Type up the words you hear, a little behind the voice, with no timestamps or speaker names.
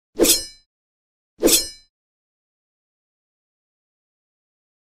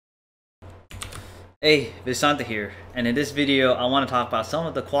Hey, Visanta here, and in this video I want to talk about some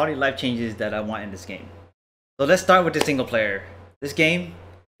of the quality of life changes that I want in this game. So let's start with the single player. This game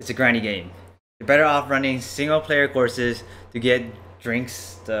is a grindy game. You're better off running single player courses to get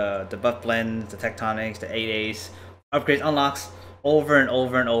drinks, the buff blends, the tectonics, the 8As, upgrades, unlocks over and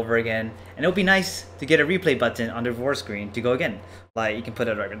over and over again. And it would be nice to get a replay button on the reward screen to go again. Like you can put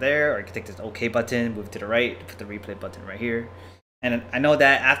it right there, or you can take this OK button, move to the right, put the replay button right here. And I know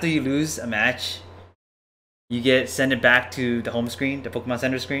that after you lose a match, you send it back to the home screen, the Pokemon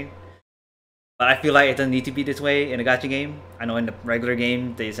Center screen. But I feel like it doesn't need to be this way in a gacha game. I know in the regular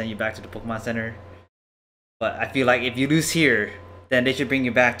game they send you back to the Pokemon Center. But I feel like if you lose here, then they should bring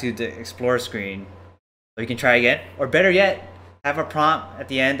you back to the Explorer screen. So you can try again. Or better yet, have a prompt at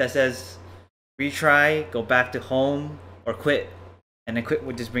the end that says retry, go back to home, or quit. And then quit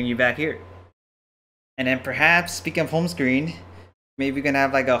would just bring you back here. And then perhaps, speaking of home screen, maybe we can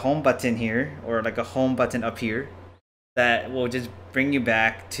have like a home button here, or like a home button up here that will just bring you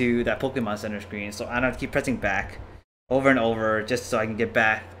back to that Pokemon Center screen, so I don't have to keep pressing back over and over just so I can get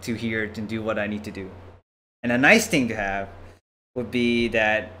back to here to do what I need to do. And a nice thing to have would be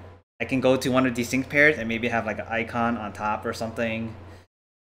that I can go to one of these sync pairs and maybe have like an icon on top or something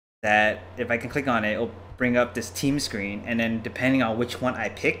that if I can click on it, it'll bring up this team screen, and then depending on which one I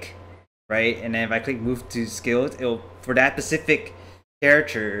pick, right, and then if I click move to skills, it'll, for that specific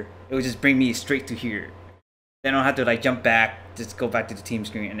character, it will just bring me straight to here. Then I don't have to like jump back, just go back to the team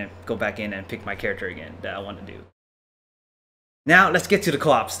screen and then go back in and pick my character again that I want to do. Now let's get to the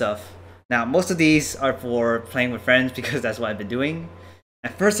co-op stuff. Now most of these are for playing with friends because that's what I've been doing.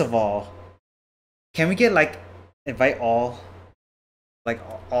 And first of all, can we get like invite all, like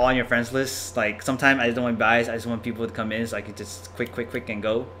all on your friends list? Like sometimes I just don't want buys, I just want people to come in so I can just quick and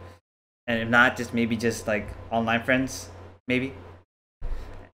go. And if not, just maybe just like online friends, maybe.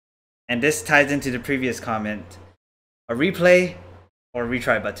 And this ties into the previous comment. A replay or a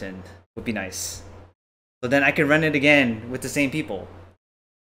retry button would be nice. So then I can run it again with the same people.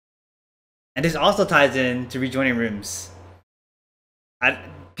 And this also ties in to rejoining rooms.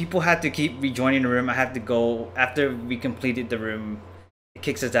 People have to keep rejoining the room. I have to go, after we completed the room, it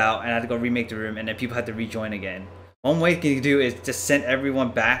kicks us out, and I have to go remake the room, and then people have to rejoin again. One way you can do is just send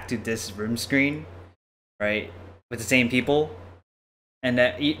everyone back to this room screen, right, with the same people. And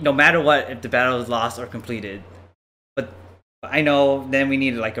that no matter what, if the battle is lost or completed, but I know then we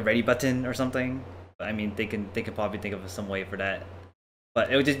need like a ready button or something. But I mean, they can probably think of some way for that.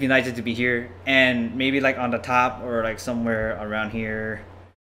 But it would just be nicer to be here, and maybe like on the top or like somewhere around here,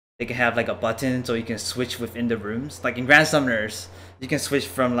 they can have like a button so you can switch within the rooms. Like in Grand Summoners, you can switch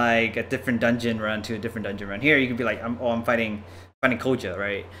from like a different dungeon run to a different dungeon run. Here you can be like, I'm fighting Koja,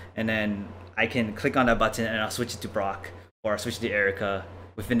 right? And then I can click on that button and I'll switch it to Brock. Or switch to Erica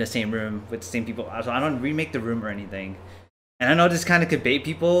within the same room with the same people. So I don't remake the room or anything. And I know this kind of could bait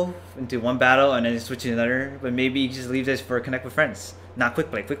people into one battle and then switch to another, but maybe you just leave this for Connect with Friends, not Quick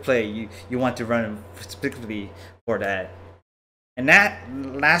Play. Quick Play, you want to run specifically for that. And that,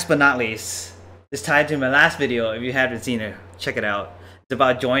 last but not least, is tied to my last video. If you haven't seen it, check it out. It's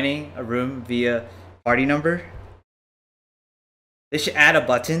about joining a room via party number. They should add a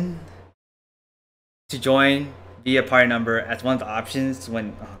button to join via party number as one of the options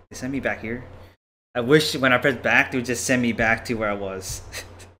when they send me back here. I wish when I press back, they would just send me back to where I was.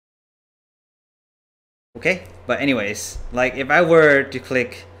 Okay, but anyways, like if I were to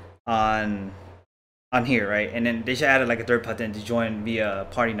click on here, right, and then they should add like a third button to join via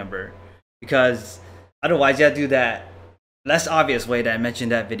party number, because otherwise you have to do that less obvious way that I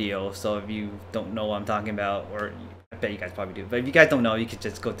mentioned in that video. So if you don't know what I'm talking about, or I bet you guys probably do, but if you guys don't know, you could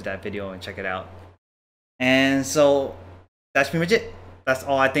just go to that video and check it out. And so that's pretty much it. That's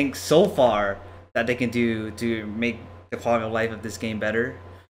all I think so far that they can do to make the quality of life of this game better.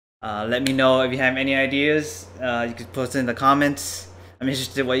 Let me know if you have any ideas. You can post it in the comments. I'm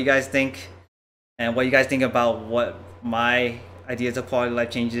interested in what you guys think, and what you guys think about what my ideas of quality of life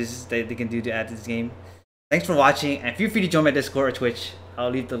changes that they can do to add to this game. Thanks for watching, and feel free to join my Discord or Twitch.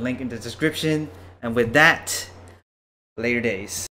 I'll leave the link in the description. And with that, later days.